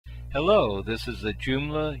Hello, this is the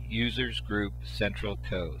Joomla Users Group Central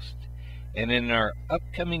Coast, and in our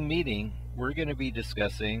upcoming meeting we're going to be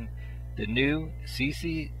discussing the new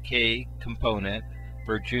CCK component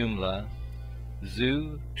for Joomla,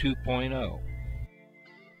 Zoo 2.0.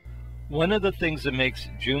 One of the things that makes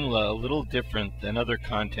Joomla a little different than other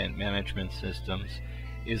content management systems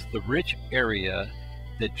is the rich area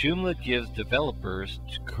that Joomla gives developers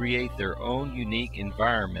to create their own unique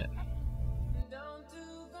environment.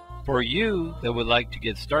 For you that would like to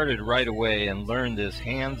get started right away and learn this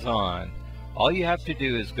hands-on, all you have to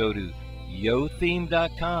do is go to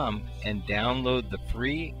yotheme.com and download the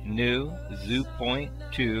free new Zoo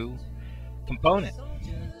 2.0 component.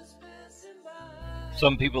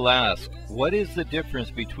 Some people ask, what is the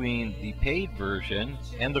difference between the paid version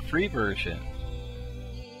and the free version?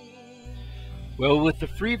 Well, with the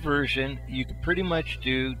free version, you can pretty much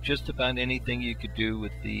do just about anything you could do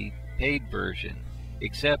with the paid version,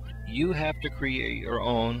 except you have to create your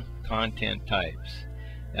own content types.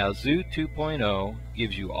 Now, Zoo 2.0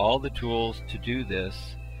 gives you all the tools to do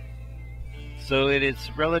this, so it's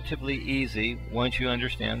relatively easy once you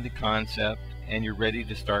understand the concept and you're ready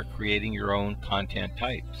to start creating your own content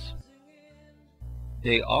types.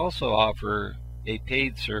 They also offer a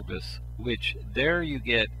paid service, which there you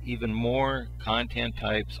get even more content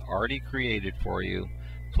types already created for you,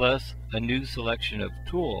 plus a new selection of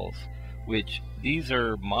tools, which these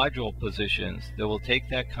are module positions that will take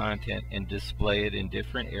that content and display it in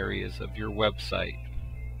different areas of your website.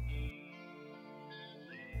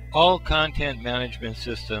 All content management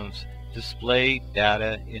systems display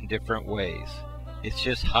data in different ways. It's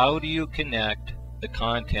just how do you connect the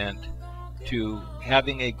content to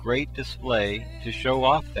having a great display to show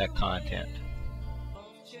off that content.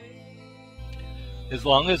 As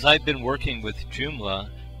long as I've been working with Joomla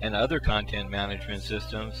and other content management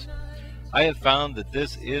systems, I have found that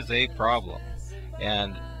this is a problem,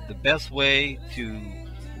 and the best way to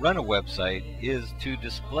run a website is to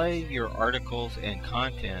display your articles and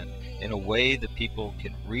content in a way that people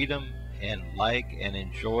can read them and like and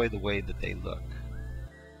enjoy the way that they look.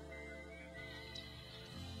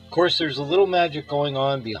 Of course, there's a little magic going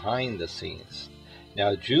on behind the scenes.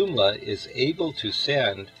 Now, Joomla is able to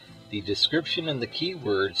send the description and the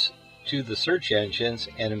keywords to the search engines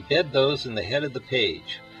and embed those in the head of the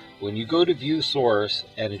page. When you go to view source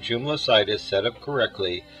and a Joomla site is set up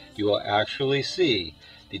correctly, you will actually see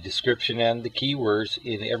the description and the keywords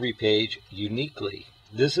in every page uniquely.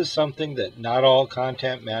 This is something that not all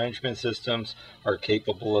content management systems are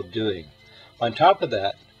capable of doing. On top of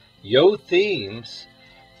that, YoThemes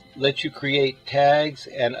lets you create tags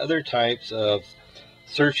and other types of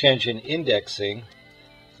search engine indexing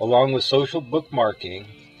along with social bookmarking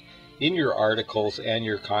in your articles and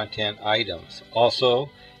your content items.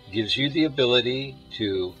 Also gives you the ability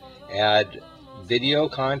to add video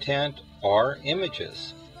content or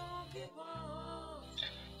images.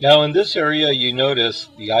 Now, in this area, you notice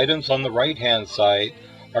the items on the right hand side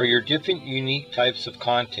are your different unique types of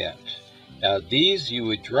content. Now, these you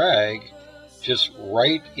would drag just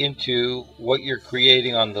right into what you're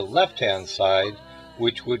creating on the left hand side,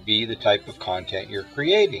 which would be the type of content you're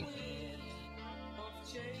creating.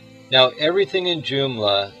 Now, everything in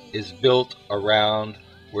Joomla is built around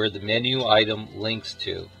where the menu item links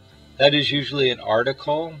to. That is usually an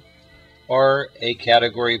article or a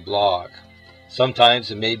category blog.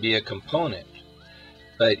 Sometimes it may be a component,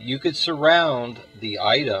 but you could surround the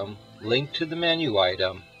item linked to the menu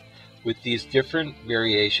item with these different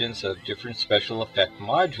variations of different special effect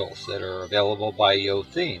modules that are available by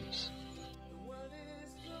YoThemes.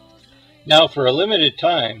 Now, for a limited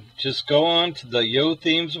time, just go on to the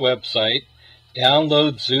YoThemes website,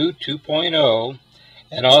 download Zoo 2.0,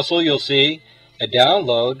 and also you'll see a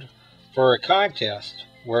download for a contest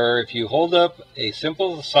where if you hold up a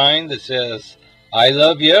simple sign that says, "I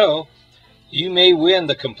love Yo," you may win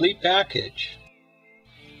the complete package.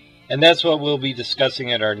 And that's what we'll be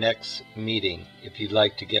discussing at our next meeting, if you'd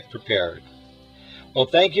like to get prepared. Well,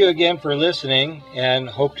 thank you again for listening, and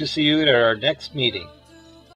hope to see you at our next meeting.